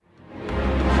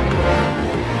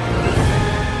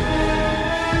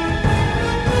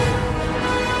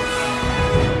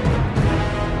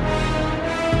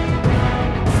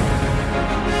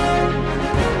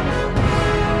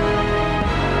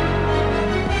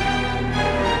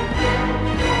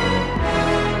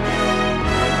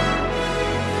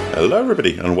Hello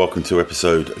everybody and welcome to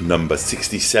episode number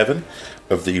 67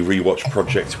 of the Rewatch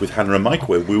Project with Hannah and Mike,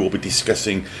 where we will be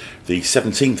discussing the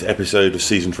 17th episode of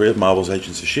season 3 of Marvel's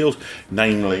Agents of S.H.I.E.L.D.,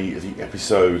 namely the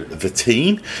episode The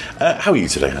Team. How are you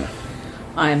today, Hannah?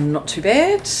 I'm not too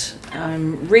bad.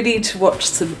 I'm ready to watch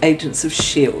some Agents of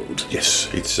S.H.I.E.L.D.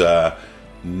 Yes, it's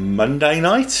Monday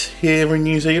night here in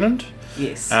New Zealand.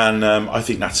 Yes. And I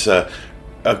think that's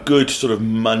a good sort of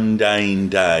mundane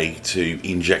day to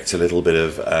inject a little bit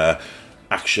of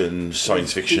action,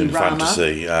 science fiction,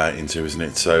 fantasy into, isn't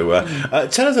it? So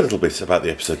tell us a little bit about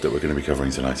the episode that we're going to be covering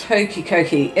tonight. Okie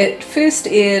dokie. It first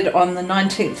aired on the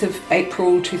 19th of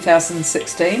April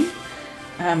 2016,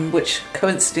 which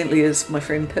coincidentally is my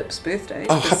friend Pip's birthday.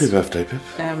 Oh, happy birthday, Pip.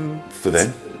 For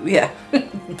then. Yeah.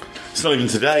 It's not even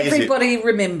today, is it? Everybody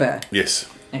remember. Yes.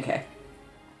 Okay.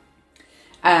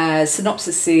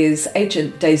 Synopsis says,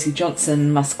 Agent Daisy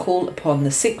Johnson must call upon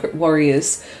the Secret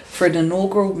Warriors for an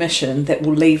inaugural mission that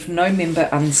will leave no member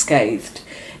unscathed,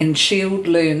 and S.H.I.E.L.D.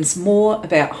 learns more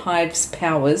about Hive's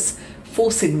powers,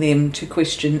 forcing them to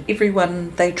question everyone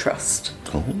they trust.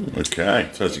 Oh, okay.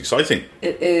 Sounds exciting.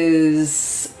 It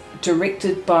is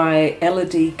directed by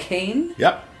Elodie Keane.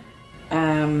 Yep.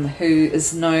 Who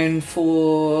is known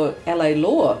for LA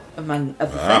Law, among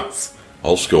other things.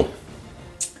 Old school.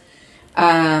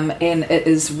 And it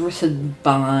is written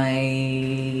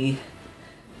by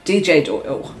DJ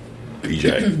Doyle.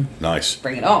 DJ. Nice.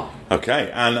 Bring it on. Okay,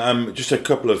 and just a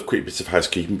couple of quick bits of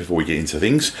housekeeping before we get into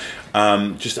things.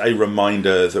 Just a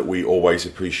reminder that we always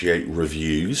appreciate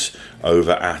reviews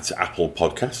over at Apple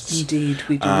Podcasts. Indeed,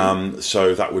 we do.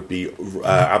 So that would be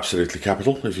absolutely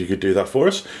capital if you could do that for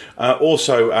us.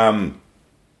 Also,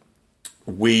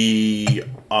 we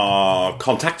are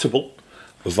contactable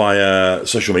via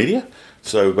social media.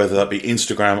 So whether that be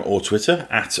Instagram or Twitter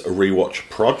at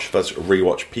RewatchProj, that's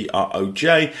Rewatch Proj.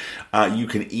 You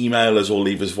can email us or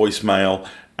leave us voicemail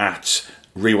at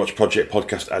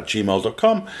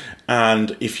rewatchprojectpodcast@gmail.com.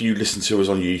 And if you listen to us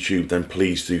on YouTube, then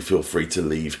please do feel free to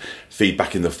leave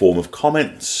feedback in the form of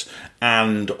comments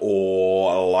and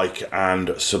or like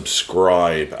and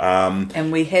subscribe.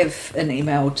 And we have an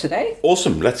email today.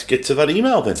 Awesome. Let's get to that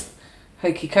email then.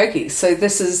 Hokey cokey. So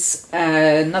this is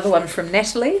another one from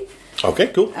Natalie. Okay,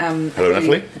 cool. Hello,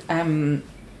 Natalie.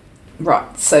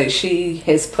 Right, so she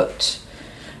has put,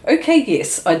 okay,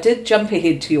 yes, I did jump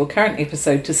ahead to your current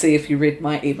episode to see if you read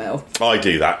my email. I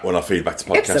do that when I feedback to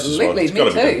podcasts Absolutely, as well.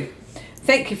 me too.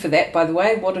 Thank you for that, by the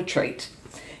way. What a treat.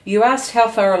 You asked how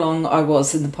far along I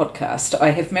was in the podcast.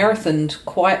 I have marathoned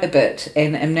quite a bit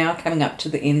and am now coming up to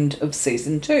the end of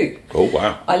season 2. Oh,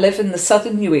 wow. I live in the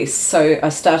southern US, so I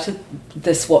started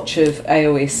this watch of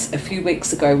AOS a few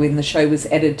weeks ago when the show was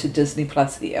added to Disney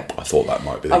Plus here. I thought that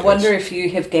might be the case. I wonder if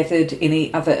you have gathered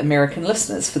any other American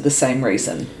listeners for the same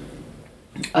reason.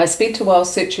 I spent a while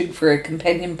searching for a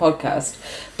companion podcast,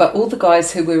 but all the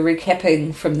guys who were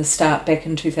recapping from the start back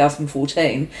in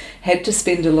 2014 had to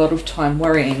spend a lot of time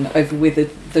worrying over whether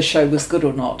the show was good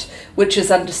or not, which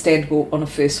is understandable on a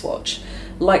first watch.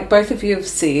 Like both of you have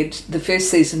said, the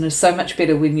first season is so much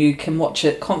better when you can watch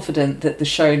it confident that the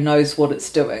show knows what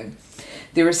it's doing.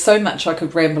 There is so much I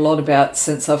could ramble on about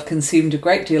since I've consumed a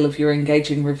great deal of your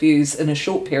engaging reviews in a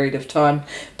short period of time,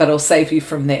 but I'll save you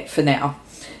from that for now.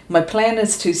 My plan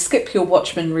is to skip your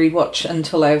Watchmen rewatch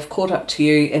until I've caught up to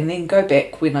you and then go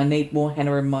back when I need more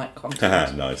Hannah and Mike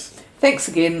content. Nice. Thanks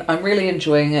again. I'm really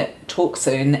enjoying it. Talk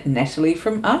soon. Natalie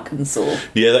from Arkansas.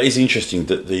 Yeah, that is interesting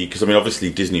that because I mean,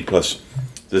 obviously Disney Plus,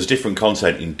 there's different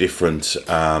content in different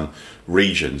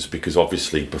regions because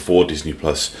obviously before Disney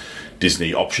Plus,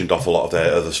 Disney optioned off a lot of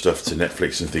their other stuff to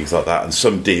Netflix and things like that, and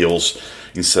some deals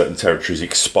in certain territories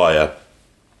expire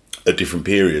at different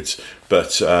periods.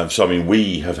 But so I mean,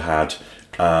 we have had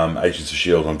Agents of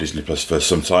S.H.I.E.L.D. on Disney Plus for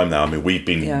some time now. I mean, we've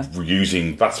been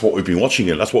using, that's what we've been watching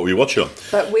it. That's what we watch it on.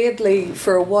 But weirdly,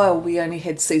 for a while, we only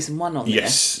had season 1 on there.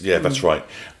 Yes, yeah, that's right.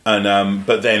 And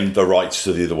but then the rights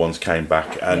to the other ones came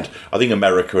back, and I think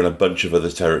America and a bunch of other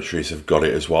territories have got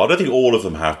it as well. I don't think all of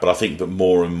them have, but I think that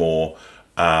more and more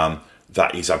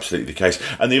that is absolutely the case.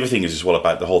 And the other thing is as well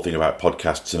about the whole thing about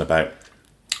podcasts and about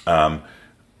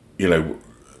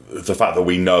the fact that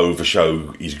we know the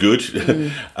show is good.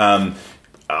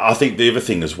 I think the other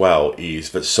thing as well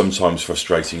is that's sometimes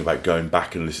frustrating about going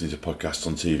back and listening to podcasts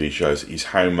on TV shows is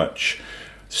how much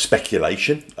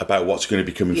speculation about what's going to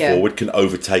be coming forward can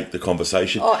overtake the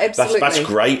conversation. Oh, absolutely. That's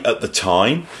great at the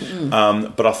time,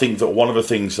 but I think that one of the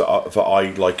things that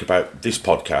I like about this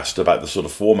podcast, about the sort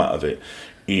of format of it,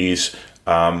 is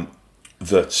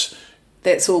that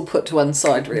that's all put to one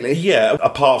side, really. Yeah,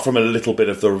 apart from a little bit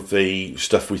of the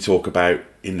stuff we talk about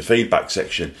in the feedback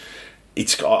section,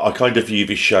 I kind of view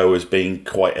this show as being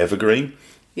quite evergreen.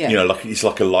 Yeah. You know, like it's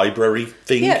like a library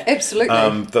thing. Yeah, absolutely.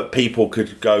 That people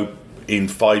could go in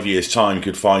 5 years' time,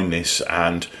 could find this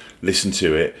and listen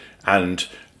to it, and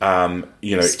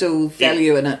still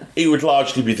value in it. It would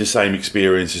largely be the same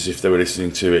experience as if they were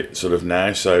listening to it sort of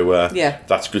now. So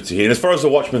that's good to hear. And as far as the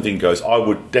Watchmen thing goes, I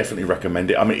would definitely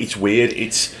recommend it. I mean, it's weird.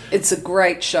 It's a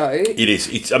great show. It is.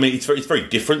 It's very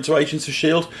different to Agents of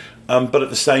S.H.I.E.L.D., but at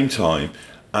the same time,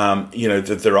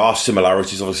 there are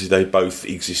similarities. Obviously, they both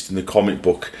exist in the comic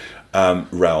book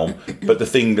realm. But the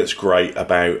thing that's great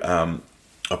about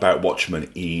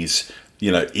Watchmen is,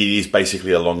 it is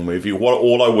basically a long movie.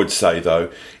 All I would say,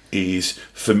 though, is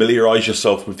familiarise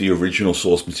yourself with the original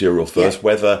source material first,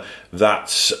 whether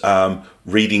that's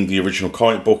reading the original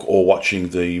comic book or watching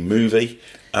the movie.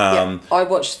 I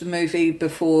watched the movie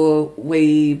before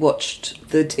we watched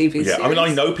the TV series. I mean,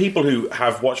 I know people who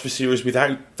have watched the series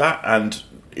without that, and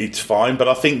it's fine, but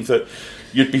I think that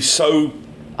you'd be so...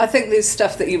 I think there's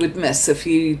stuff that you would miss if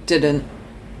you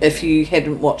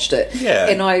hadn't watched it. Yeah.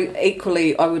 And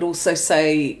I would also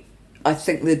say, I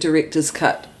think the director's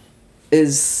cut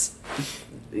is...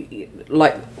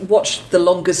 like, watch the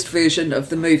longest version of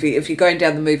the movie. If you're going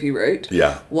down the movie route,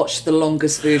 watch the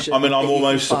longest version. I mean, I'm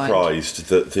almost surprised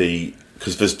that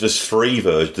because there's three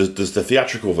versions. There's the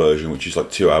theatrical version, which is like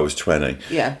 2 hours 20.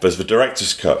 Yeah. There's the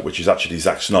director's cut, which is actually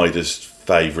Zack Snyder's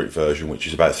favourite version, which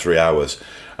is about 3 hours.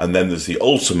 And then there's the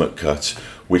ultimate cut,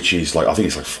 which is I think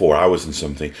it's like 4 hours and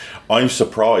something. I'm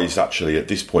surprised, actually, at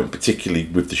this point, particularly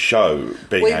with the show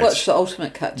being We watched the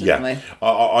ultimate cut, didn't we?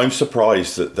 I'm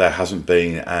surprised that there hasn't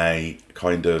been a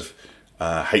kind of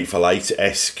Hateful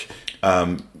Eight-esque...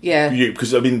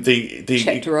 because, I mean, the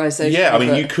chapterization. Yeah, I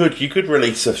mean, you could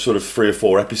release a sort of 3 or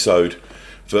 4 episode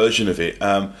version of it.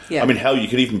 I mean, hell, you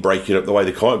could even break it up the way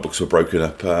the comic books were broken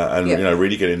up and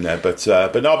really get in there. But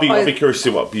no, I'll be curious to see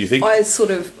what you think.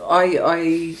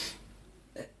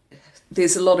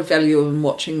 There's a lot of value in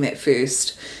watching that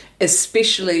first,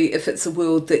 especially if it's a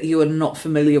world that you are not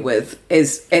familiar with,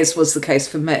 as was the case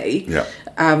for me. Yeah.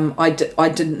 I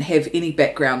didn't have any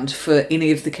background for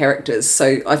any of the characters,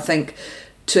 so I think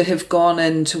to have gone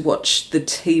in to watch the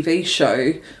TV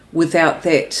show without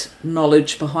that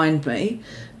knowledge behind me,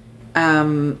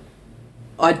 I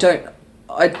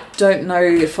don't know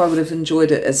if I would have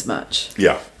enjoyed it as much.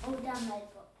 Yeah.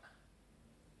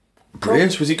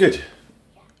 Brilliant. Was he good?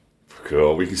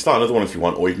 Cool. We can start another one if you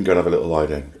want, or you can go and have a little lie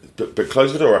down. But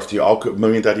close the door after you.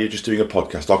 Mummy and Daddy are just doing a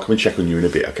podcast. I'll come and check on you in a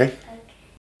bit, okay?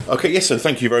 Okay, yes, so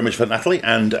thank you very much for that, Natalie,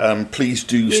 and please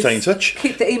do stay in touch.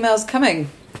 Keep the emails coming.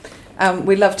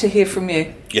 We love to hear from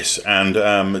you. Yes, and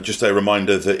just a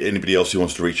reminder that anybody else who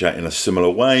wants to reach out in a similar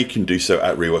way can do so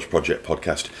at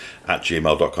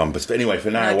rewatchprojectpodcast@gmail.com. But anyway,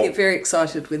 for now... I get very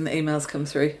excited when the emails come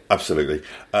through. Absolutely.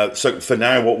 So for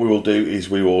now, what we will do is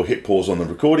we will hit pause on the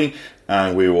recording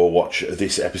and we will watch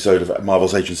this episode of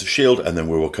Marvel's Agents of S.H.I.E.L.D. and then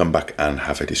we will come back and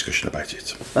have a discussion about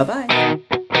it. Bye-bye.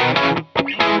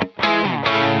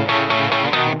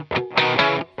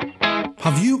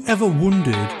 Have you ever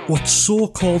wondered what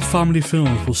so-called family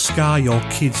films will scar your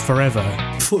kids forever?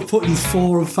 Putting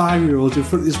 4 and 5-year-olds in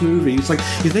front of this movie, it's like,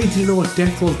 if they didn't know what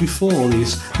death was before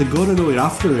this, they're going to know it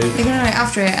after it. They're going to know it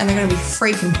after it, and they're going to be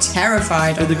freaking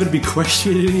terrified. And they're going to be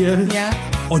questioning you. Yeah.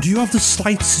 Or do you have the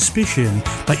slight suspicion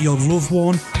that your loved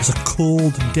one has a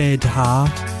cold, dead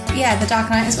heart? Yeah, the Dark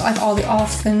Knight has got like all the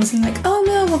orphans, and like, oh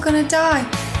no, we're going to die.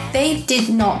 They did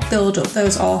not build up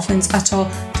those orphans at all.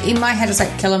 In my head, it's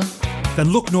like, kill them.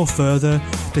 Then look no further.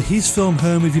 The His Film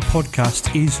Her Movie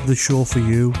podcast is the show for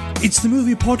you. It's the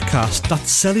movie podcast that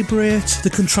celebrates the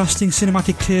contrasting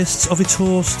cinematic tastes of its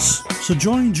hosts. So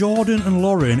join Jordan and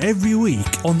Lauren every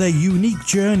week on their unique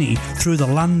journey through the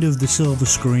land of the silver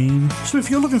screen. So if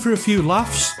you're looking for a few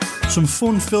laughs, some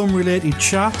fun film-related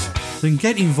chat, then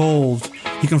get involved.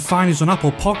 You can find us on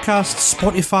Apple Podcasts,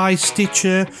 Spotify,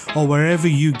 Stitcher, or wherever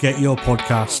you get your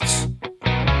podcasts.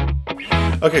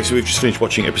 Okay, so we've just finished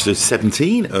watching episode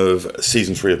 17 of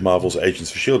season 3 of Marvel's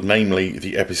Agents of S.H.I.E.L.D., namely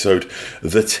the episode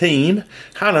The Team.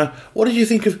 Hannah, what did you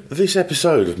think of this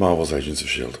episode of Marvel's Agents of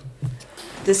S.H.I.E.L.D.?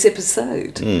 This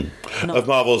episode? Of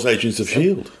Marvel's Agents of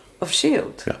S.H.I.E.L.D. Of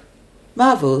S.H.I.E.L.D.? Yeah.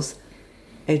 Marvel's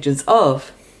Agents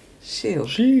of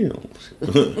S.H.I.E.L.D.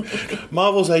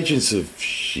 Marvel's Agents of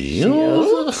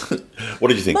S.H.I.E.L.D. What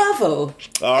did you think? Marvel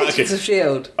Agents of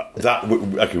S.H.I.E.L.D.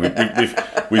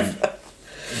 We've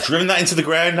driven that into the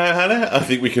ground now, Hannah. I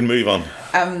think we can move on.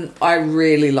 I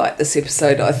really liked this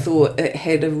episode. I thought it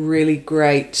had a really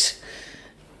great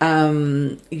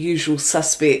Usual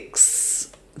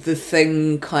Suspects, The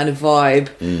Thing kind of vibe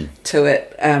to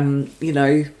it.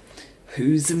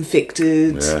 Who's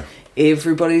infected?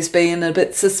 everybody's being a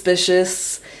bit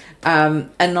suspicious. A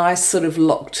nice sort of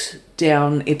locked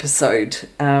down episode.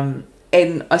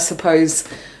 And I suppose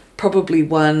probably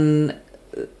one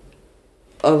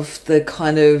of the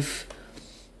kind of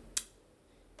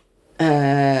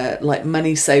like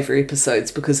money saver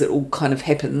episodes, because it all kind of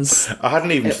happens. I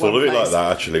hadn't even thought of it like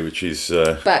that, actually, which is.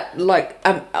 But like,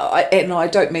 I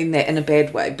don't mean that in a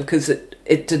bad way, because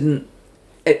it didn't.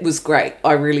 It was great.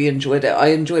 I really enjoyed it. I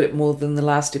enjoyed it more than the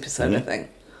last episode. I think.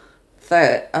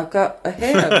 So I've got a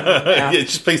hair. Yeah,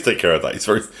 just please take care of that. It's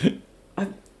very.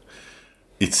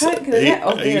 It's. Can't get it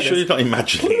out. Are you sure you're not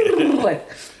imagining it?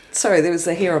 Sorry, there was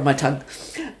a hair on my tongue.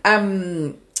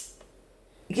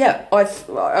 Yeah,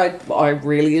 I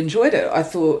really enjoyed it. I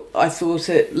thought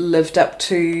it lived up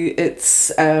to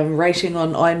its rating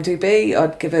on IMDb.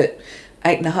 I'd give it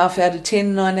 8.5 out of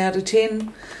 10, 9 out of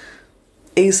 10.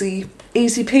 Easy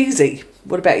peasy.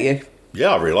 What about you?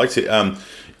 Yeah, I really liked it.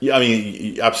 Yeah, I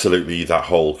mean, absolutely. That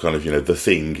whole kind of The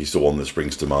Thing is the one that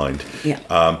springs to mind. Yeah.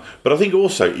 But I think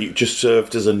also it just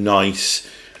served as a nice,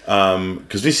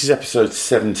 because this is episode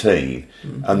 17,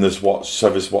 and there's what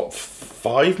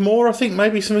 5 more, I think,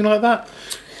 maybe something like that.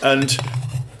 And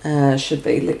should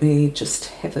be. Let me just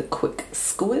have a quick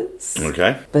squiz.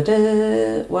 Okay. But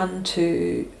 1,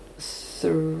 2,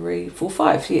 3, 4,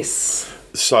 5. Yes.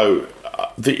 So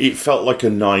it felt like a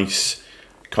nice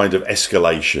kind of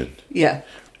escalation. Yeah.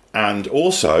 And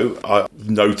also, I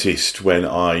noticed when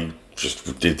I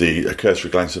just did a cursory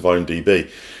glance of IMDb,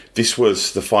 this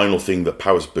was the final thing that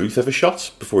Powers Booth ever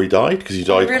shot before he died, because he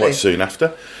died quite soon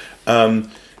after.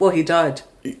 Well, he died.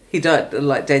 He died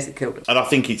like Daisy killed him. And I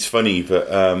think it's funny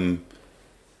that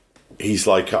he's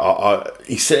like,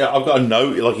 he said, I've got a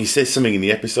note, like he says something in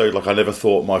the episode, like, I never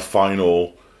thought my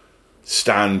final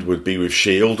stand would be with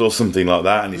S.H.I.E.L.D. or something like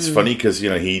that. And it's funny because,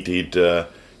 he did,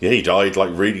 he died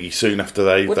like really soon after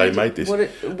they made this.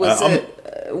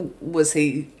 Was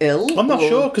he ill? I'm not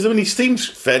sure, because I mean, he seems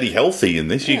fairly healthy in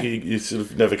this. Yeah. You sort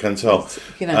of never can tell.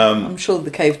 I'm sure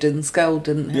the caved-in skull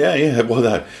didn't. Yeah. Well,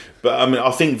 no. But I mean, I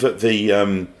think that the,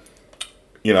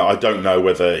 I don't know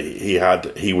whether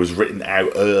he was written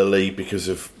out early because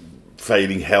of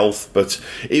failing health, but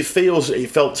it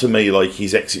felt to me like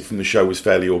his exit from the show was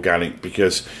fairly organic,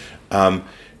 because, once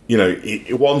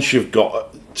you've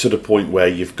got to the point where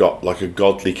you've got like a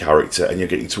godly character and you're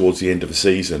getting towards the end of a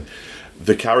season,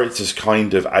 the characters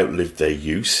kind of outlived their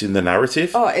use in the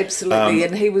narrative. Oh, absolutely.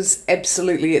 And he was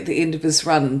absolutely at the end of his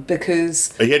run,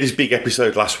 because he had his big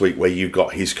episode last week where you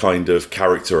got his kind of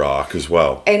character arc as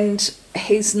well. And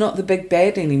he's not the big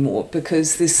bad anymore,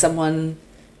 because there's someone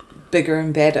bigger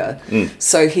and badder.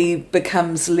 So he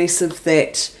becomes less of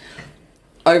that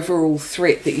overall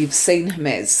threat that you've seen him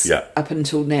as up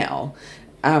until now.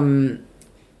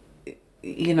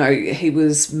 He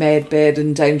was mad, bad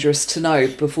and dangerous to know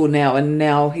before now, and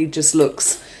now he just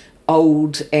looks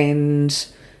old and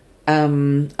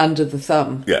under the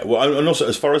thumb. Yeah, well, and also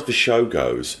as far as the show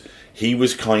goes, he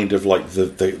was kind of like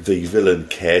the villain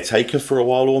caretaker for a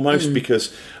while almost,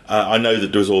 because I know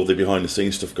that there was all the behind the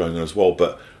scenes stuff going on as well,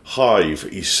 but Hive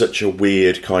is such a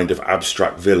weird kind of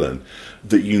abstract villain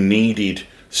that you needed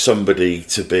somebody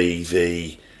to be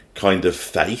the kind of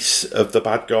face of the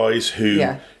bad guys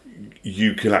who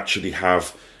you can actually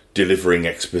have delivering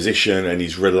exposition, and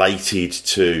he's related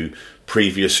to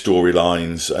previous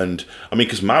storylines. And I mean,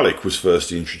 because Malik was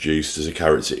first introduced as a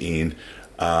character in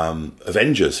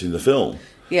Avengers in the film.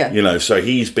 Yeah. So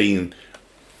he's been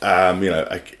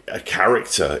a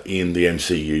character in the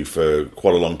MCU for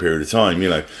quite a long period of time,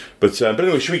 But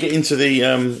anyway, should we get into the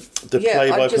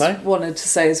play-by-play? I just wanted to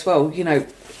say as well,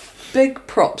 big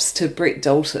props to Brett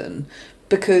Dalton,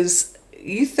 because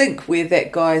you think where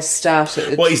that guy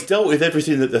started. Well, he's dealt with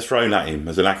everything that they're thrown at him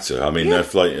as an actor. I mean,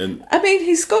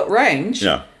 he's got range.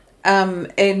 Yeah.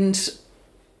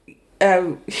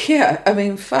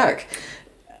 Fuck.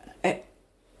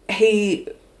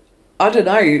 I don't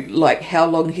know, like, how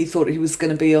long he thought he was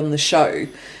going to be on the show,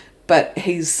 but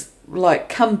he's, like,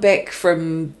 come back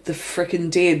from the frickin'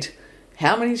 dead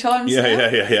how many times now?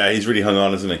 Yeah. He's really hung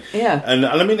on, hasn't he? Yeah. And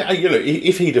I mean,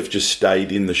 if he'd have just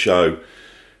stayed in the show,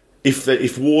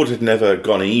 if Ward had never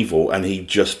gone evil and he'd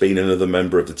just been another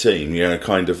member of the team,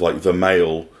 kind of like the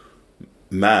male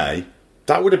May,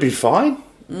 that would have been fine.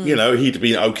 He'd have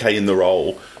been okay in the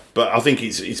role. But I think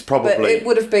it's probably... But it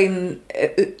would have been...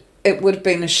 It would have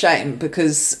been a shame,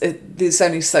 because there's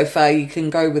only so far you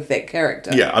can go with that character.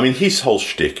 Yeah, I mean, his whole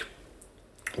shtick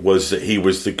was that he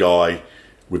was the guy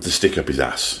with the stick up his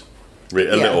ass. A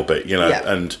little bit, Yeah.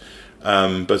 And...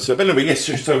 but anyway, yes,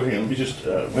 so hang on, let me just...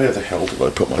 where the hell did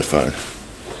I put my phone?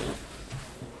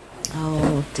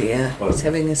 Oh, dear. He's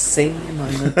having a senior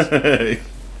moment.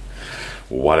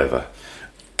 Whatever.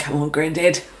 Come on,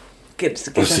 Granddad. Get it I was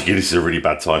together. thinking this is a really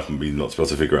bad time for me not to be able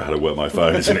to figure out how to work my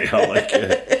phone, isn't it? I'm like,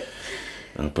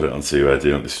 I'll put it onto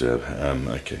Do Not Disturb.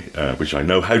 Which I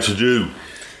know how to do.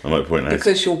 I might point out.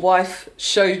 Because your wife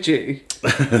showed you.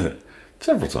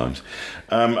 Several times.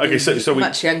 Okay, so we...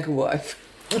 Much younger wife.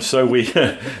 So we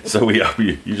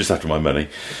you just after my money.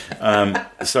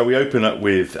 So we open up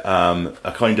with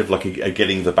a kind of like a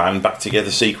getting the band back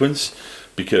together sequence,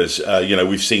 because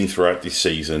we've seen throughout this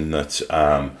season that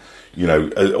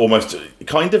almost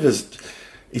kind of as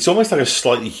it's almost like a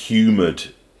slightly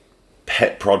humoured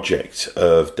pet project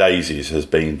of Daisy's has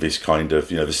been this kind of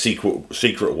the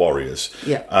secret warriors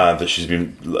that she's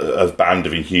been a band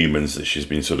of Inhumans that she's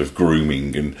been sort of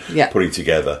grooming and putting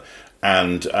together.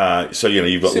 And you've got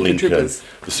Super Lincoln, Troopers.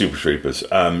 The Super Troopers.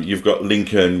 You've got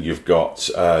Lincoln. You've got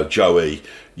Joey.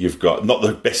 You've got not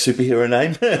the best superhero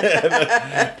name.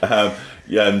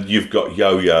 You've got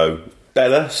Yo-Yo,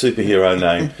 better superhero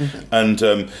name,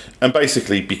 and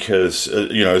basically because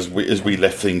as we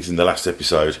left things in the last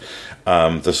episode,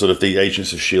 the sort of the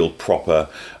Agents of S.H.I.E.L.D. proper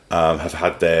have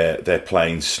had their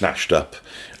planes snatched up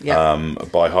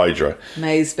by Hydra.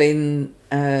 May's been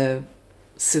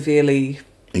severely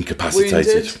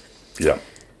Incapacitated. wounded. Yeah.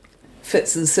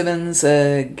 Fitz and Simmons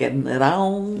are getting it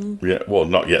on. Yeah. Well,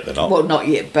 not yet. They're not. Well, not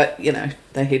yet, but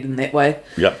they're heading that way.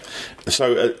 Yeah.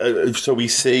 So we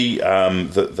see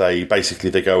that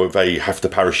they have to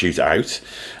parachute out,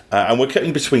 and we're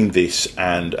cutting between this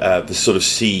and the sort of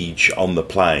siege on the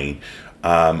plane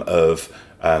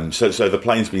So the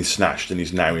plane's been snatched and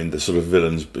is now in the sort of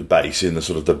villain's base, in the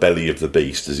sort of the belly of the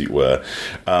beast, as it were.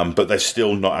 But they're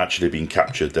still not actually being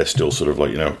captured. They're still sort of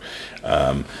like,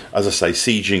 as I say,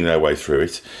 sieging their way through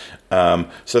it.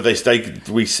 So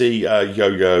we see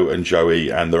Yo-Yo and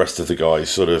Joey and the rest of the guys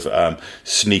sort of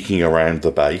sneaking around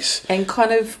the base. And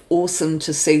kind of awesome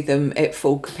to see them at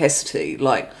full capacity.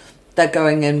 Like, they're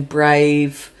going in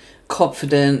brave,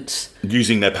 confident.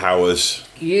 Using their powers.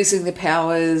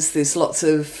 There's lots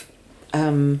of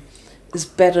is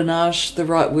badinage the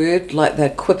right word? Like, they're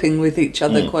quipping with each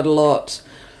other quite a lot.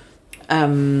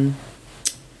 They're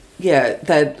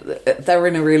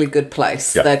in a really good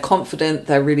place. Yeah. They're confident.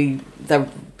 They're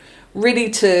ready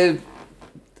to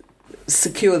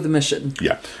secure the mission.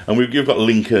 Yeah, and we've got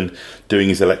Lincoln doing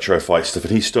his electro fight stuff,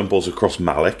 and he stumbles across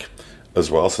Malik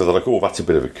as well. So they're like, "Oh, that's a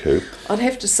bit of a coup." I'd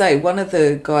have to say, one of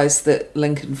the guys that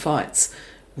Lincoln fights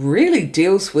really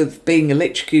deals with being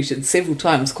electrocuted several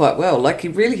times quite well. Like, he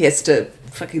really has to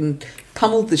fucking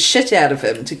pummel the shit out of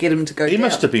him to get him to go down. He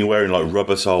must have been wearing like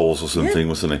rubber soles or something,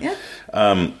 wasn't he?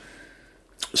 Yeah.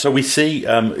 So we see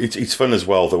it's fun as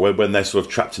well that when they're sort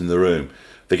of trapped in the room,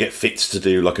 they get Fitz to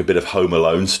do like a bit of Home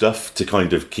Alone stuff to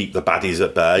kind of keep the baddies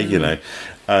at bay,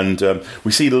 And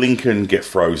we see Lincoln get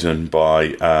frozen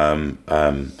by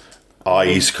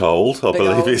ice cold, I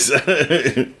believe it's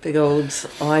big old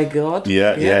eye god.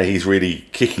 Yeah, he's really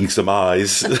kicking some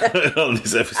eyes on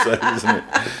this episode, isn't it?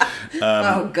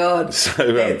 Oh god,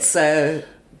 so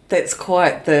that's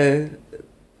quite the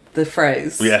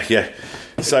phrase. Yeah.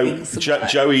 So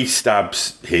Joey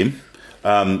stabs him,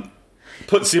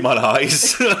 puts him on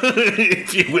ice,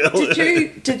 if you will.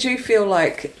 Did you feel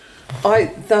like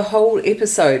the whole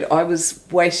episode I was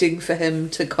waiting for him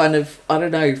to kind of, I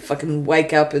don't know, fucking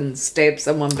wake up and stab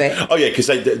someone back? Oh yeah, because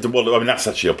that's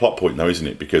actually a plot point, though, isn't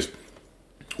it? Because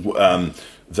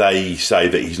they say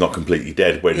that he's not completely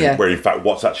dead, when in fact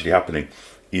what's actually happening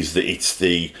is that it's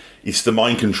the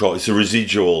mind control. It's a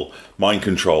residual mind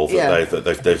control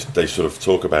that they sort of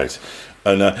talk about,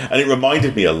 and it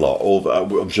reminded me a lot of.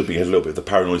 I'm jumping ahead a little bit. The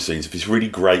paranoid scenes of this really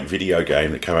great video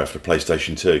game that came out for the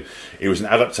PlayStation 2. It was an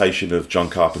adaptation of John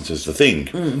Carpenter's The Thing,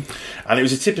 and it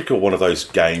was a typical one of those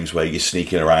games where you're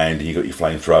sneaking around and you got your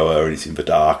flamethrower and it's in the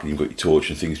dark and you've got your torch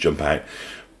and things jump out,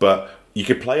 but you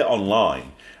could play it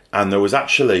online, and there was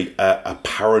actually a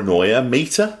paranoia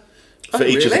meter for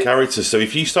each of the characters. So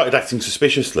if you started acting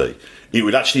suspiciously, it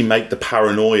would actually make the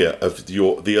paranoia of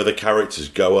the other characters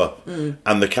go up,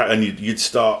 and you'd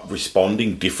start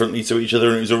responding differently to each other.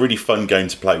 And it was a really fun game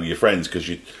to play with your friends because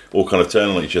you'd all kind of turn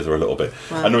on each other a little bit.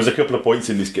 Wow. And there was a couple of points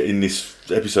in this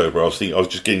episode where I was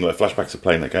just getting like flashbacks of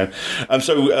playing that game. And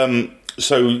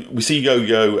so we see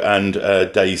Yo-Yo and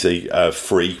Daisy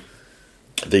free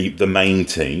the main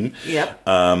team. Yep.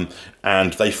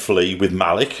 And they flee with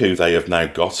Malik, who they have now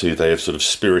got, who they have sort of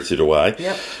spirited away.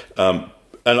 Yep.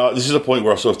 And this is a point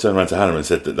where I sort of turned around to Hannah and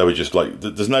said that they were just like,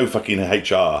 there's no fucking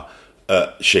HR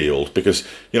Shield because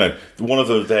one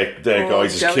of their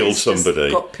guys has killed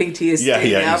somebody. Just got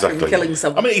PTSD now from killing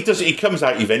someone. I mean, he comes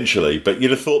out eventually, but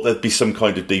you'd have thought there'd be some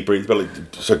kind of debrief.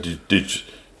 But so did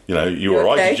you all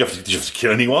right? Okay? Did you have to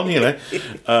kill anyone?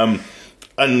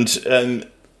 And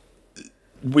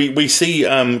we see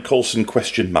Coulson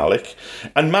question Malik,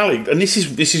 and this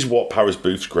is what Powers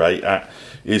Booth's great at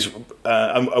is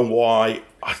and why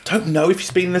I don't know if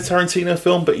he's been in a Tarantino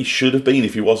film, but he should have been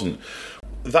if he wasn't.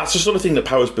 That's the sort of thing that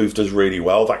Powers Booth does really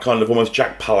well. That kind of almost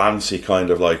Jack Palance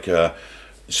kind of like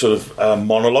sort of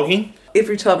monologuing.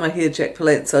 Every time I hear Jack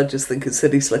Palance, I just think of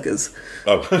City Slickers.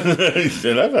 Oh,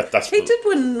 that's he did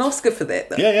win an Oscar for that,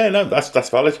 though. Yeah, no, that's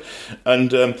valid. And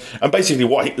basically,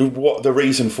 what the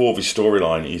reason for this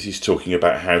storyline is, he's talking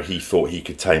about how he thought he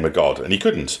could tame a god and he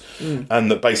couldn't,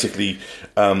 and that basically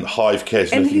Hive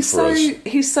cares nothing for us. And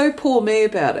he's so poor me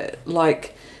about it,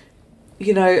 like.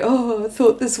 I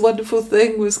thought this wonderful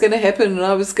thing was going to happen and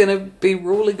I was going to be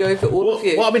ruling over all of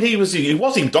you. Well, I mean, he was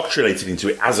indoctrinated into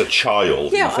it as a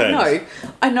child. Yeah,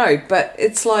 I know, but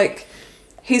it's like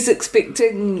he's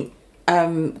expecting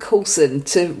Coulson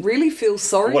to really feel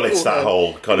sorry for him. Well, it's that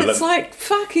whole kind of... It's like,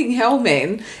 fucking hell,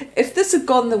 man. If this had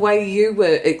gone the way you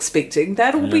were expecting,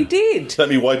 they'd all be dead. Let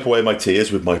me wipe away my tears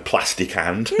with my plastic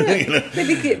hand. Yeah. Let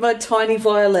me get my tiny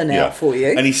violin out for you.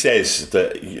 And he says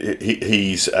that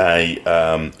he's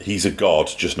a god,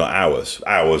 just not ours.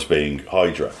 Ours being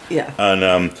Hydra. Yeah.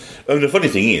 And the funny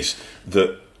thing is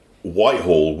that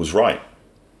Whitehall was right.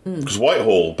 Because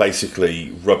Whitehall basically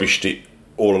rubbished it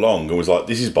all along and was like,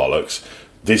 this is bollocks.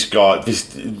 This guy,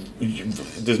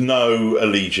 there's no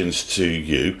allegiance to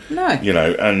you. No.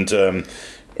 And...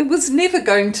 it was never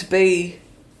going to be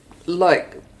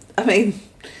like, I mean,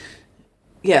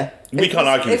 yeah. We can't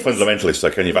argue with fundamentalists, though,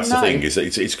 can you? That's the thing, is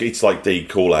it's like the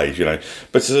Kool-Aid,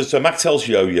 But so Mac tells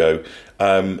Yo-Yo,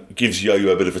 gives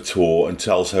Yo-Yo a bit of a tour and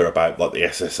tells her about like the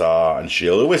SSR and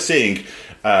S.H.I.E.L.D. And we're seeing...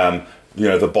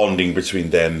 the bonding between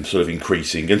them sort of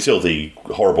increasing until the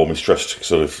horrible mistrust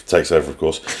sort of takes over, of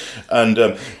course. And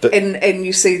and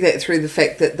you see that through the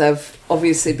fact that they've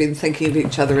obviously been thinking of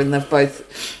each other and they've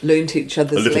both learnt each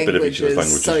other's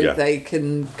languages so they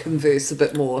can converse a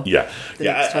bit more. Yeah.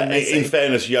 In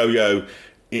fairness, Yo-Yo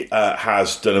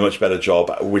has done a much better job,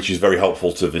 which is very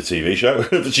helpful to the TV show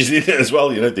that she's in as well.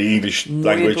 The English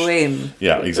language. Bien.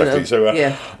 Yeah, exactly. So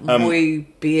muy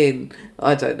bien.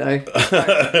 I don't know.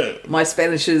 My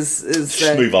Spanish is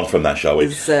just move on from that, shall we?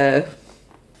 Is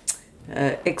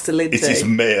excelente. It is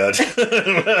mad.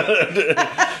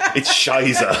 It's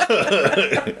Shiza.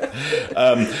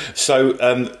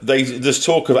 There's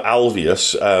talk of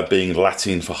Alveus being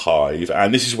Latin for hive,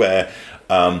 and this is where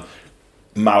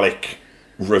Malik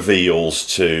reveals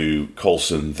to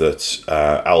Coulson that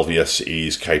Alveus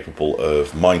is capable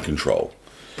of mind control.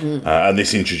 And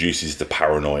this introduces the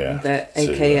paranoia.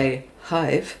 AKA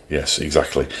Hive. Yes,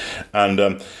 exactly.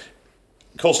 And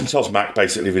Coulson tells Mac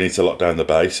basically we need to lock down the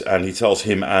base, and he tells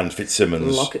him and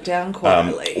Fitzsimmons... Lock it down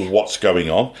quietly. What's going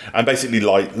on. And basically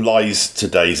lies to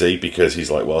Daisy because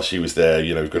he's like, well, she was there,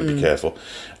 we've got to be careful.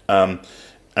 And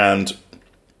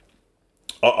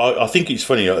I think it's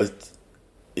funny...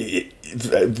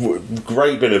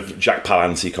 great bit of Jack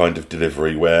Palance kind of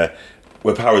delivery where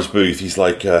Powers Booth, he's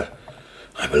like, I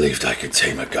believed I could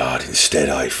tame a god, instead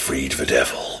I freed the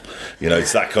devil.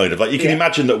 It's that kind of like, you can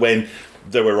imagine that when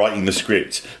they were writing the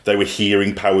script, they were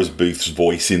hearing Powers Booth's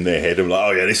voice in their head and like,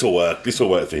 oh yeah, this will work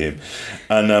for him.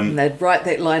 And they'd write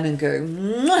that line and go,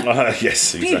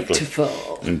 yes, exactly.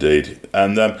 Beautiful. Indeed.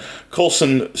 And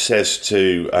Coulson says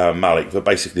to Malik that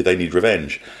basically they need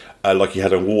revenge. Like he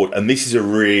had an award, and this is a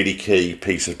really key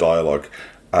piece of dialogue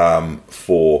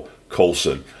for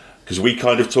Coulson, because we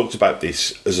kind of talked about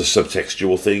this as a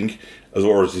subtextual thing,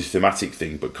 or as a thematic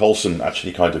thing, but Coulson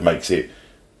actually kind of makes it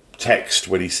text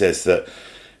when he says that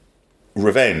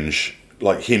revenge,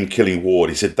 like him killing Ward,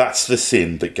 he said that's the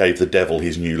sin that gave the devil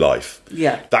his new life.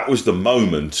 Yeah, that was the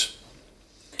moment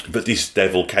that this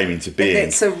devil came into being. And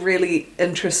that's a really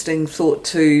interesting thought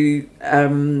to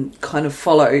kind of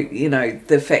follow,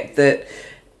 the fact that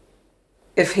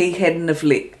if he hadn't have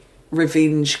let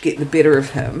revenge get the better of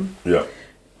him,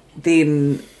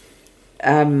 then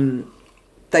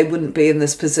they wouldn't be in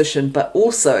this position. But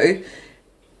also,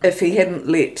 if he hadn't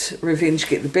let revenge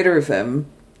get the better of him,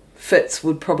 Fitz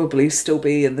would probably still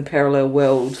be in the parallel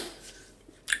world.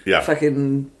 Yeah.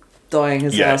 Fucking dying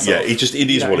his ass off. It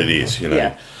is what it is, you know.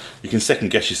 Yeah. You can second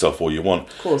guess yourself all you want.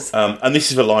 Of course. And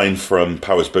this is a line from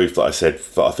Powers Booth that I said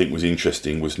that I think was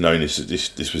interesting, was known as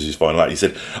this was his final act. He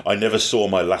said, "I never saw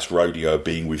my last rodeo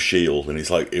being with S.H.I.E.L.D." And it's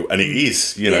like, and it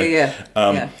is, you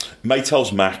know. May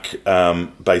tells Mac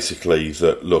basically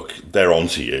that, look, they're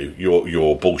onto you.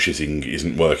 Your bullshitting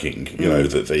isn't working. You know,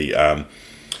 that the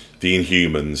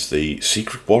Inhumans, the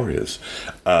Secret Warriors,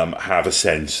 have a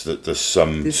sense that there's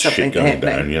shit going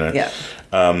down, you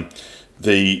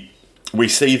know. We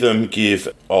see them give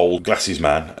old Glasses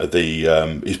Man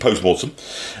his post-mortem.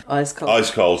 Ice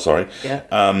cold, sorry.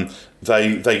 Yeah.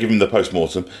 They give him the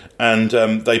post-mortem, and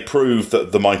they prove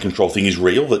that the mind control thing is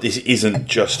real, that this isn't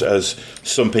just as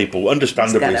some people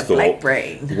understandably thought,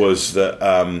 was that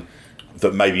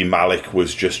that maybe Malik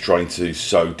was just trying to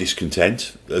sow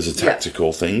discontent as a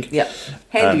tactical thing. Yeah.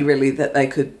 Handy, really, that they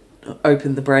could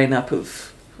open the brain up of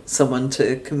someone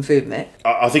to confirm that.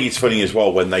 I think it's funny as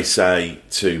well when they say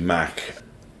to Mac,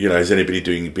 you know, has anybody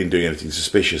been doing anything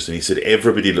suspicious? And he said,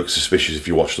 everybody looks suspicious if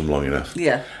you watch them long enough.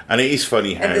 Yeah. And it is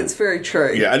funny how... And it's very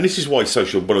true. Yeah, and this is why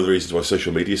one of the reasons why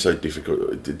social media is so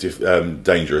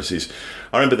dangerous is,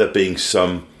 I remember there being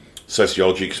some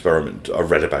sociology experiment I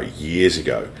read about years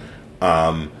ago,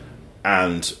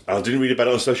 and I didn't read about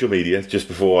it on social media just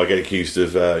before I get accused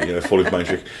of falling for my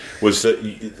trick, was that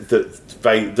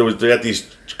they had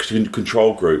these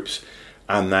control groups,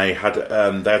 and they had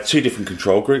two different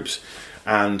control groups,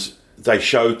 and they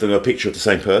showed them a picture of the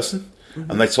same person,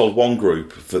 and they told one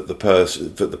group that the person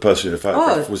in the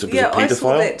photograph was a paedophile. I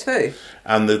saw that too.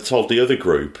 And they told the other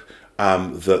group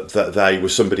that they were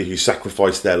somebody who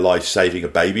sacrificed their life saving a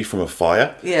baby from a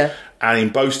fire. Yeah. And in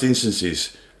both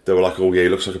instances, they were like, "Oh yeah, he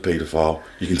looks like a paedophile.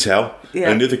 You can tell."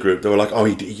 Yeah. And the other group, they were like, "Oh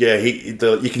you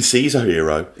can see he's a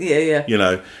hero." Yeah, yeah. You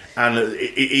know, and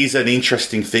it is an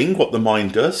interesting thing what the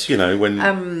mind does. You know,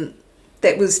 when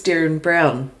that was Darren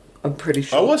Brown, I'm pretty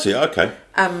sure. Oh, was he? Okay.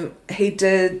 He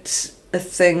did a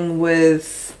thing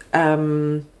with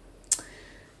a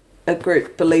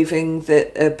group believing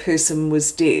that a person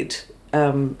was dead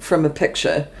from a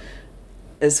picture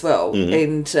as well,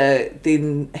 and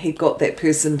then he got that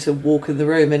person to walk in the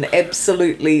room and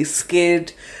absolutely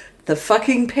scared the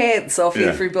fucking pants off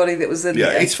everybody that was in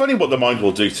there. Yeah, it's funny what the mind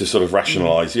will do to sort of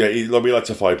rationalise. Yeah, we like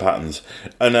to find patterns,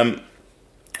 and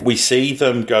we see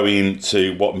them go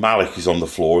into what Malik is on the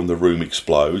floor and the room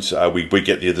explodes. We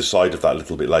get the other side of that a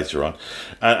little bit later on,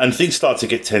 and things start to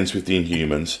get tense with the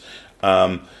Inhumans,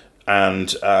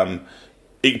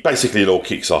 it all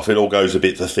kicks off. It all goes a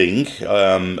bit the thing,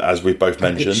 as we've both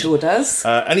mentioned. It sure does.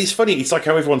 And it's funny. It's like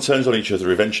how everyone turns on each other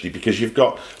eventually, because you've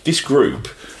got this group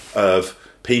of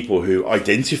people who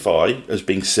identify as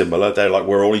being similar. They're like,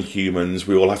 we're all Inhumans.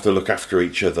 We all have to look after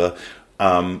each other.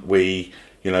 We're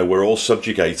all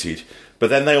subjugated. But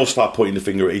then they all start pointing the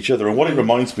finger at each other. And what it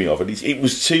reminds me of, and it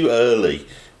was too early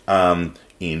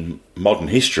in modern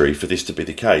history for this to be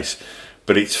the case,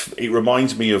 but it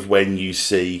reminds me of when you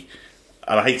see,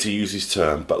 and I hate to use this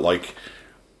term, but like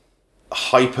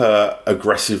super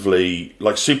aggressive,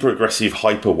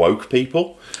 hyper woke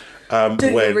people.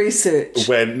 Your research.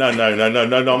 No. I'm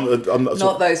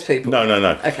not those people.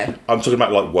 No. Okay. I'm talking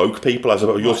about like woke people.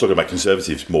 You're talking about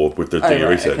conservatives more with the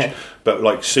research, okay. But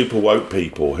like super woke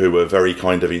people who are very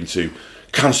kind of into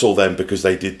cancel them because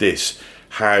they did this.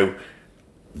 How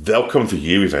they'll come for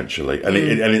you eventually,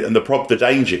 and the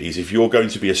danger is if you're going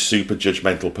to be a super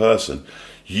judgmental person,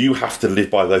 you have to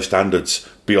live by those standards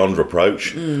beyond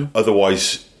reproach.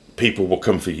 Otherwise, people will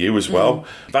come for you as well.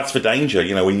 That's the danger,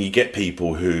 when you get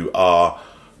people who are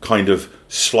kind of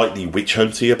slightly witch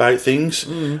hunty about things,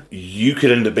 you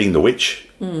could end up being the witch,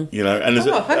 and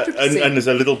there's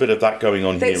a little bit of that going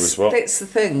on here as well. That's the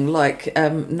thing,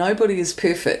 nobody is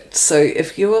perfect. So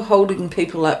if you're holding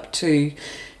people up to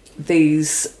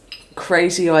these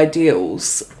crazy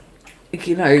ideals,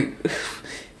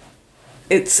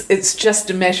 it's just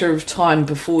a matter of time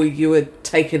before you are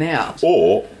taken out.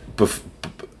 Or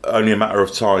only a matter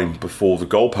of time before the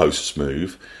goalposts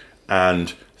move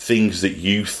and things that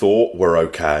you thought were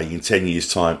okay in 10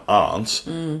 years' time aren't,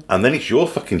 and then it's your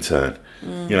fucking turn.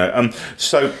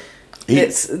 So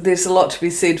there's a lot to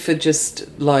be said for just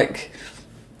letting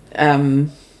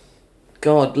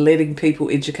people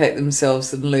educate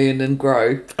themselves and learn and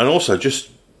grow, and also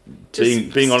just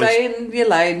being honest. Stay in your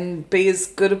lane. Be as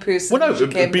good a person. As you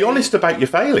can be honest about your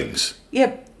failings.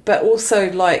 Yeah, but also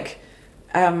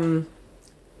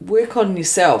work on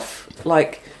yourself.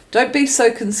 Don't be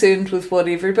so concerned with what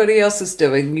everybody else is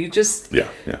doing. You just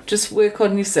work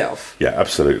on yourself. Yeah,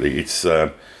 absolutely. It's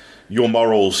your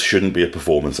morals shouldn't be a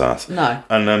performance art. No.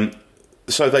 And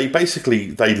so they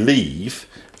leave,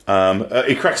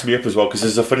 It cracks me up as well because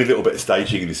there's a funny little bit of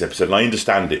staging in this episode, and I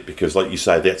understand it because, like you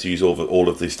say, they had to use all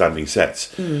of the standing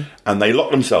sets, and they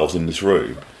lock themselves in this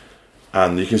room,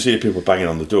 and you can see the people banging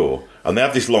on the door, and they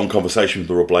have this long conversation.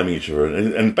 They're all blaming each other,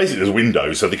 and basically there's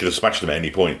windows, so they could have smashed them at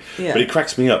any point. Yeah. But it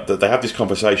cracks me up that they have this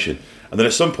conversation, and then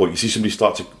at some point you see somebody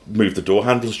start to move the door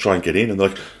handles, try and get in, and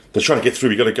they're trying to get through.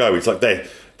 We got to go. It's like they're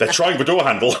trying the door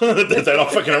handle. They're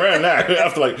not fucking around now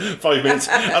after like 5 minutes,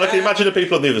 and I can imagine the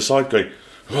people on the other side going,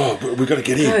 "Oh, we've got to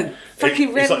get in." No,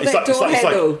 fucking red that door handle. It's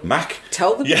like, Mac,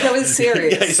 tell them to go in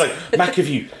serious. Yeah, it's like, Mac, if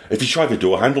you try the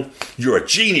door handle, you're a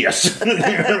genius.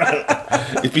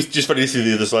 It'd be just funny to see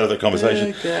the other side of the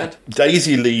conversation. Oh, God.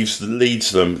 Daisy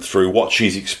leads them through what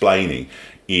she's explaining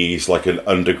is like an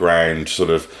underground sort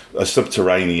of a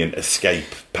subterranean escape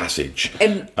passage.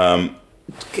 And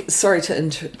sorry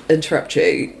to interrupt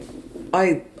you.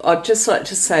 I'd just like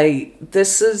to say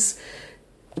this is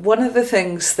one of the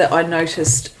things that I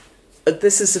noticed.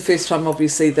 This is the first time,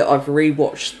 obviously, that I've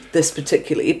rewatched this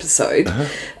particular episode.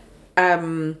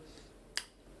 Uh-huh.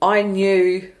 I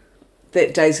knew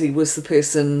that Daisy was the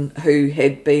person who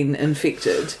had been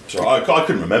infected. So I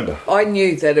couldn't remember. I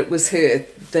knew that it was her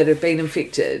that had been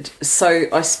infected. So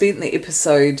I spent the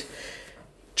episode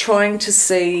trying to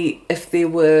see if there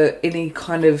were any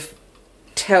kind of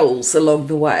tells along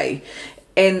the way.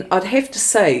 And I'd have to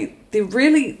say, there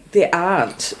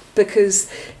aren't, because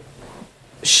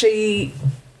she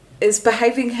is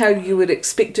behaving how you would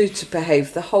expect her to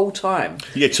behave the whole time.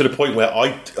 Yeah, to the point where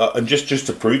and just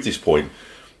to prove this point,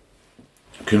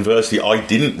 conversely, I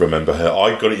didn't remember her.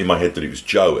 I got it in my head that it was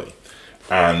Joey.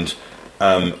 And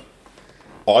I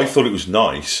thought it was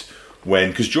nice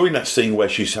because during that scene where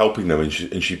she's helping them and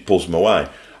she pulls them away,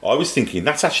 I was thinking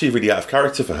that's actually really out of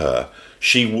character for her.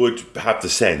 She would have the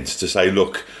sense to say,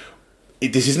 look,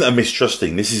 this isn't a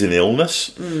mistrusting, this is an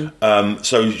illness.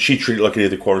 So she treated it like any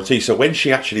other quarantine. So when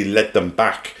she actually led them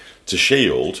back to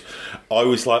S.H.I.E.L.D., I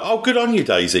was like, oh, good on you,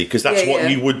 Daisy, because that's what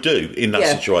you would do in that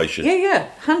situation. Yeah,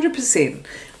 100%.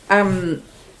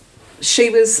 She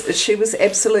was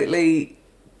absolutely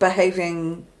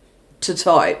behaving to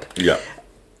type. Yeah.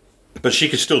 But she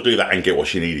could still do that and get what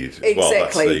she needed as well.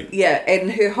 Exactly, yeah.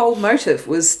 And her whole motive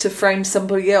was to frame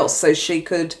somebody else so she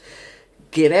could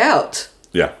get out.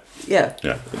 Yeah. Yeah.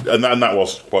 Yeah. And that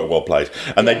was quite well played.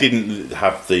 And they didn't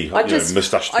have the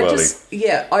moustache twirling.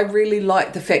 I really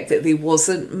liked the fact that there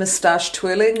wasn't moustache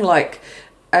twirling. Like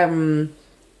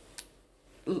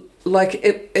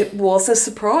it was a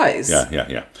surprise.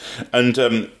 Yeah.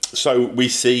 And so we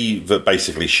see that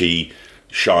basically she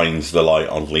shines the light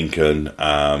on Lincoln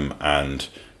and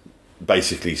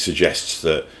basically suggests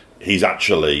that he's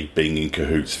actually being in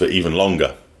cahoots for even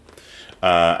longer.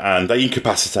 And they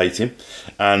incapacitate him.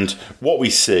 And what we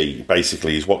see,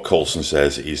 basically, is what Coulson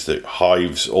says, is that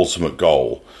Hive's ultimate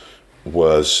goal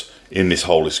was, in this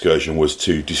whole excursion, was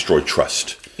to destroy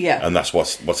trust. Yeah. And that's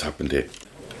what's happened here.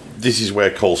 This is where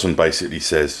Coulson basically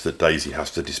says that Daisy has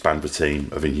to disband the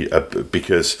team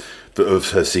because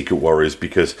of her secret warriors,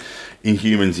 because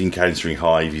Inhumans encountering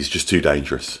Hive is just too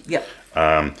dangerous. Yep.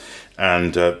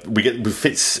 And we get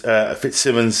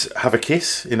Fitzsimmons have a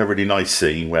kiss in a really nice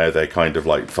scene where they're kind of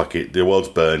like, fuck it, the world's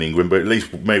burning, but at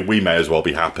least we may as well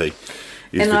be happy,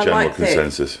 is the general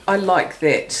consensus. I like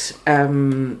that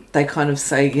they kind of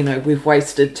say, we've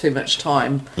wasted too much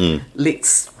time.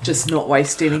 Let's just not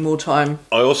waste any more time.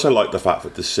 I also like the fact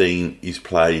that the scene is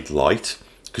played light,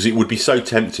 because it would be so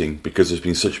tempting, because there's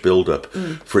been such build-up,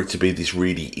 for it to be this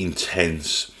really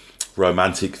intense,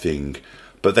 romantic thing.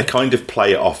 But they kind of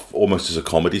play it off almost as a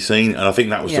comedy scene, and I think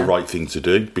that was the right thing to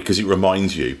do, because it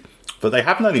reminds you that they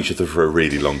have known each other for a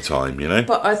really long time,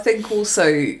 But I think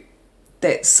also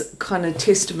that's kind of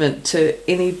testament to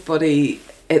anybody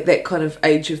at that kind of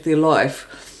age of their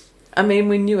life. I mean,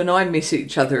 when you and I met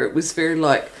each other, it was very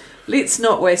like, let's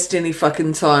not waste any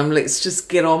fucking time, let's just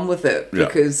get on with it,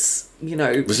 because,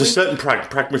 there's a certain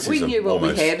pragmatism. We knew what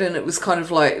almost. we had, and it was kind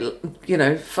of like,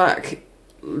 fuck,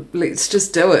 let's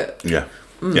just do it. Yeah.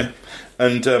 Yeah,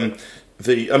 and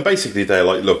basically they're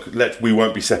like, look, we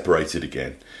won't be separated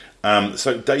again.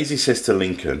 So Daisy says to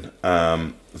Lincoln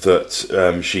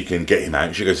that she can get him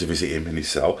out. She goes to visit him in his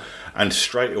cell, and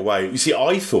straight away, you see,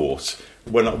 I thought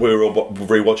when we were all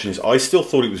rewatching this, I still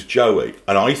thought it was Joey,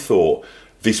 and I thought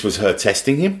this was her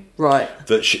testing him. Right.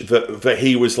 That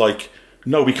he was like,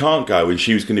 no, we can't go, and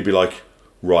she was going to be like,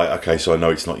 right, okay, so I know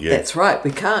it's not you. That's right,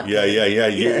 we can't.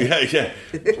 Yeah.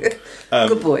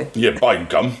 Good boy. Yeah, by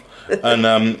gum. And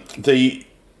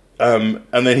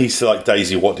and then he's like,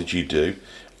 Daisy, what did you do?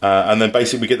 And then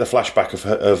basically we get the flashback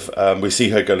of we see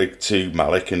her go to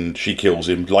Malik, and she kills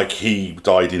him like he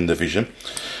died in the vision.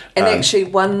 And actually,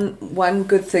 one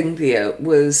good thing there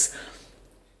was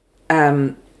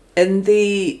at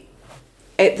the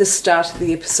start of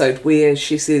the episode where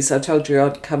she says, "I told you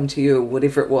I'd come to you," or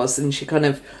whatever it was, and she kind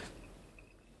of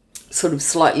sort of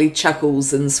slightly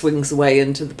chuckles and swings away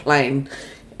into the plane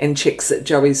and checks that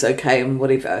Joey's okay and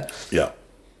whatever. Yeah.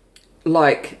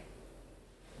 Like,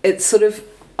 it's sort of,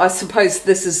 I suppose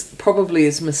this is probably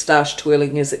as moustache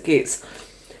twirling as it gets.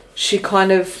 She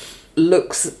kind of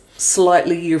looks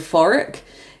slightly euphoric,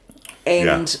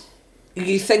 and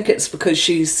you think it's because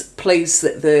she's pleased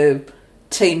that the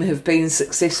team have been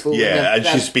successful. Yeah, and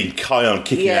she's been kicking ass.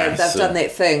 Yeah, they've done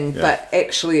that thing, but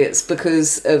actually it's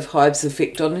because of Hive's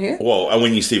effect on her. Well, and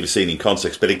when you see the scene in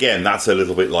context, but again, that's a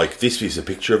little bit like, this is a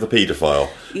picture of a paedophile.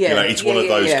 Yeah, you know, it's one of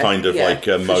those kind of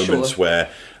moments where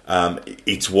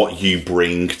it's what you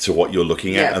bring to what you're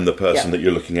looking at and the person that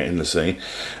you're looking at in the scene.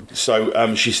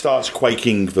 So she starts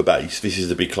quaking the bass. This is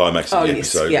the big climax of the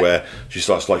episode where she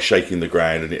starts like shaking the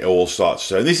ground, and it all starts.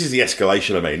 So this is the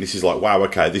escalation. I mean, this is like, wow,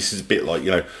 okay, this is a bit like,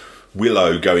 you know,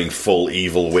 Willow going full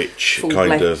evil witch full kind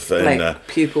black, of, black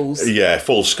pupils. Yeah,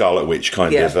 full Scarlet Witch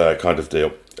kind of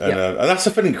deal. And that's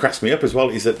the thing that cracks me up as well,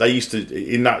 is that they used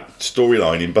to, in that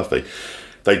storyline in Buffy,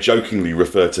 they jokingly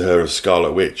refer to her as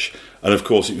Scarlet Witch. And of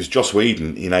course, it was Joss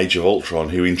Whedon in Age of Ultron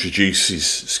who introduces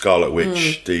Scarlet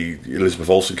Witch, the Elizabeth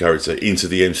Olsen character, into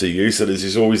the MCU. So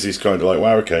there's always this kind of like,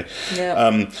 wow, okay.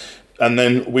 Yeah. And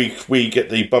then we get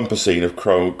the bumper scene of the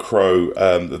Crow,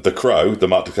 the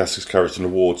Mark Dacascos character in the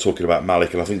Ward, talking about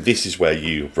Malik. And I think this is where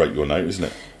you wrote your note, isn't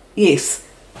it? Yes.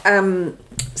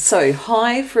 So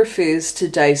Hive refers to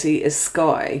Daisy as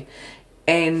Sky,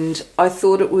 and I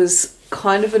thought it was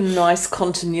kind of a nice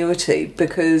continuity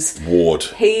because Ward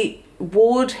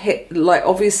like,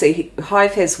 obviously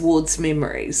Hive has Ward's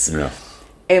memories,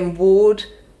 and Ward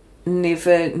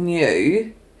never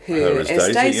knew her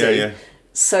as Daisy.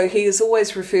 So he has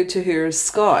always referred to her as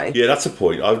Sky. Yeah, that's a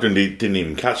point. I didn't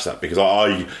even catch that because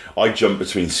I jumped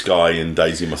between Sky and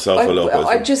Daisy myself a little bit.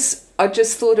 I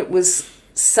just thought it was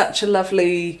such a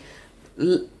lovely,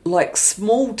 like,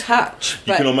 small touch.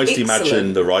 You can almost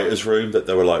imagine the writer's room, that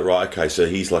they were like, right, okay, so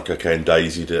he's like, okay, and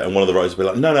Daisy did, and one of the writers would be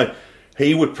like, no,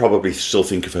 he would probably still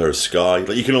think of her as Sky.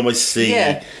 Like, you can almost see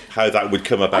how that would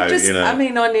come about. I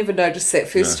mean, I never noticed that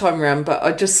first time around, but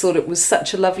I just thought it was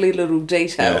such a lovely little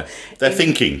detail. Yeah. They're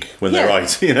thinking when they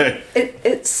write, you know.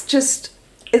 It's just,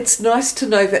 it's nice to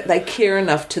know that they care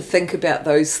enough to think about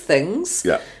those things.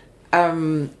 Yeah.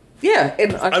 And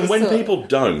when people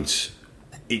don't,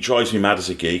 it drives me mad as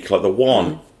a geek. Like the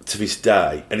one to this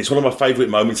day, and it's one of my favourite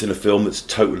moments in a film that's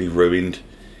totally ruined,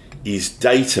 is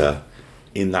Data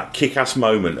in that kick-ass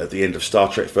moment at the end of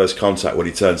Star Trek First Contact when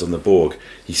he turns on the Borg.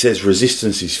 He says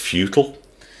resistance is futile.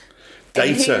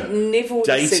 Data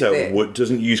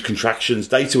doesn't use contractions.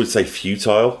 Data would say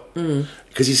futile.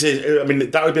 Because he says, I mean,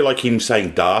 that would be like him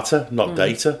saying data, not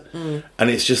data. And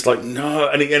it's just like, no.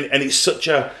 And it's such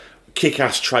a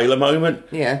kick-ass trailer moment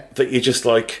that you're just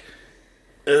like,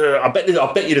 I bet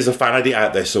you there's a fan edit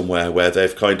out there somewhere where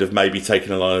they've kind of maybe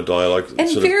taken a line of dialogue. And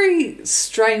very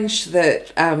strange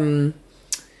that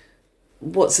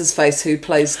what's his face who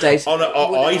plays Data. Oh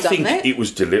no, I think it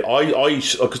was there was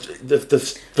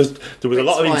a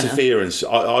lot of interference.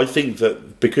 I think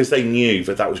that because they knew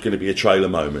that was going to be a trailer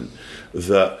moment,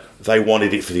 that they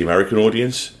wanted it for the American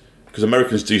audience, because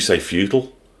Americans do say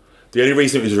futile. The only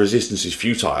reason it was resistance is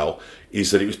futile is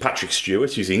that it was Patrick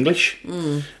Stewart, who's English.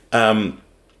 I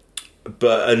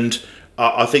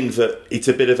think that it's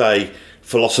a bit of a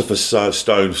Philosopher's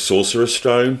Stone, Sorcerer's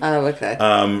Stone. Oh, okay.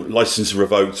 License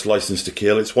revoked, license to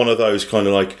kill. It's one of those kind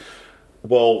of like,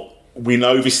 well, we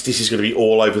know this is going to be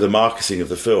all over the marketing of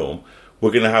the film.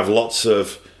 We're going to have lots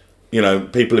of,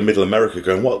 people in Middle America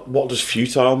going, what does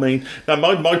futile mean? Now,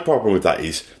 my problem with that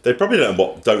is they probably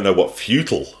don't know what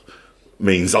futile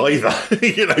means either.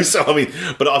 So I mean,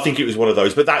 but I think it was one of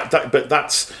those.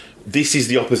 This is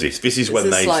the opposite. This is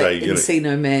when they say,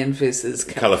 Encino Man versus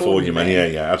California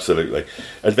Man. Yeah, absolutely.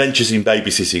 Adventures in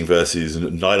Babysitting versus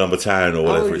Night on the Town or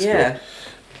whatever it's called.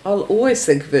 I'll always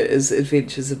think of it as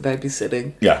Adventures in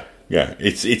Babysitting. Yeah.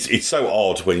 It's so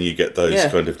odd when you get those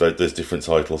kind of those different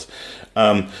titles.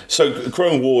 So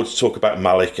Crow and Ward talk about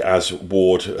Malik as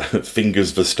Ward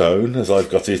fingers the stone, as I've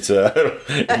got it,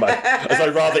 as I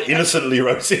rather innocently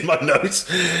wrote in my notes.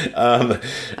 I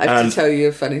have to tell you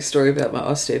a funny story about my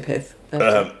osteopath.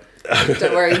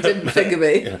 Don't worry, he didn't finger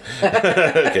me.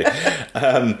 Okay.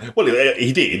 Well,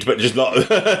 he did, but just not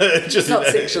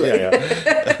sexually.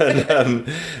 And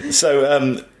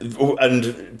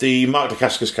the Mark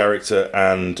Dacascos character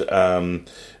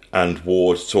and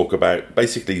Ward talk about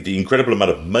basically the incredible amount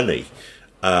of money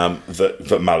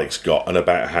that Malik's got, and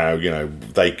about how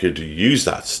they could use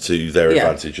that to their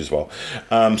advantage as well.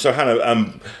 So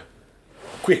Hannah,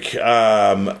 quick,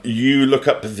 you look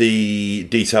up the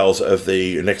details of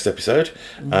the next episode,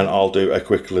 and I'll do a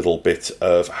quick little bit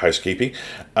of housekeeping.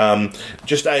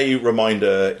 Just a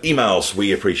reminder, emails,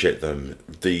 we appreciate them.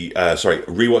 The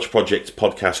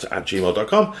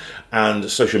rewatchprojectpodcast@gmail.com,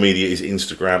 and social media is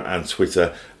Instagram and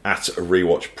Twitter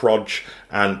 @rewatchproj.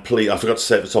 And please, I forgot to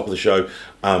say at the top of the show,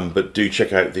 but do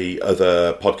check out the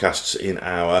other podcasts in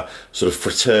our sort of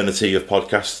fraternity of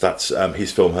podcasts. That's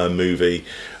His Film, Her Movie,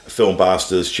 Film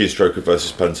Bastards, Chinstroker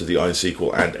vs. Punter, The Iron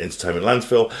Sequel, and Entertainment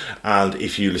Landfill. And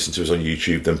if you listen to us on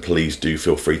YouTube, then please do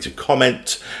feel free to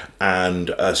comment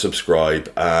and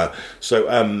subscribe. So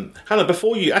Hannah,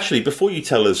 before you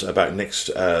tell us about next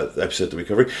episode that we're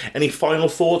covering, any final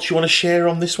thoughts you want to share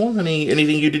on this one?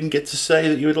 Anything you didn't get to say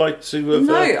that you would like to have,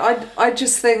 No, I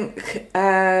just think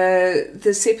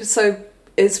this episode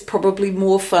is probably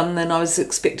more fun than I was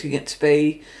expecting it to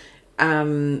be.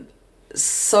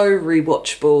 So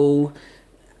rewatchable,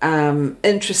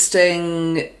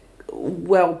 interesting,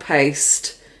 well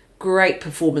paced, great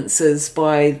performances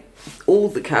by all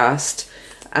the cast,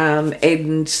 and a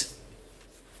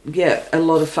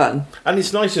lot of fun. And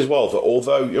it's nice as well that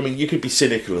although you could be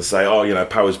cynical and say,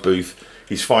 Powers Booth,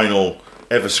 his final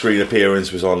ever screen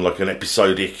appearance was on like an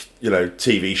episodic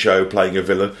TV show playing a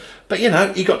villain, but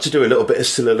he got to do a little bit of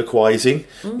soliloquizing.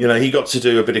 He got to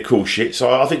do a bit of cool shit.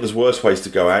 So I think there's worse ways to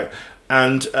go out.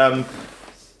 And, I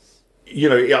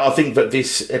think that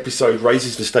this episode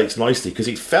raises the stakes nicely because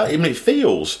it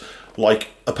feels like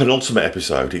a penultimate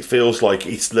episode. It feels like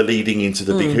it's the leading into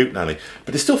the big hootenanny.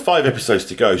 But there's still 5 episodes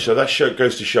to go. So that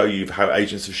goes to show you how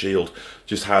Agents of S.H.I.E.L.D.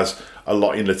 just has a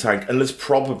lot in the tank. And there's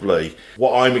probably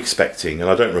what I'm expecting, and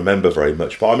I don't remember very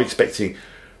much, but I'm expecting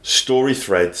story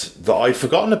threads that I'd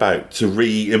forgotten about to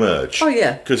re-emerge. Oh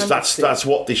yeah, because that's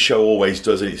what this show always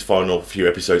does in its final few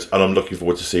episodes, and I'm looking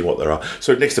forward to seeing what there are.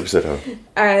 So next episode,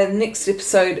 next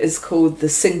episode is called The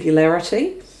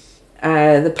Singularity.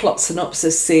 The plot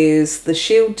synopsis says the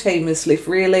S.H.I.E.L.D. team is left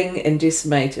reeling and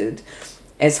decimated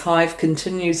as Hive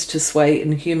continues to sway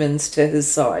Inhumans to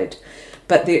his side.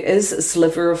 But there is a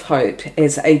sliver of hope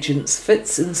as agents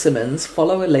Fitz and Simmons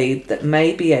follow a lead that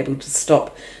may be able to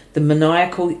stop the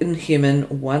maniacal Inhuman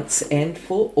once and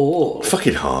for all.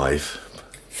 Fucking Hive.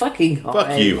 Fucking Hive.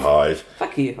 Fuck you, Hive.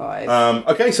 Fuck you, Hive.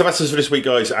 Okay, so that's us for this week,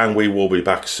 guys, and we will be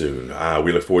back soon.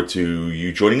 We look forward to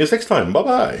you joining us next time.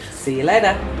 Bye-bye. See you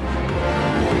later.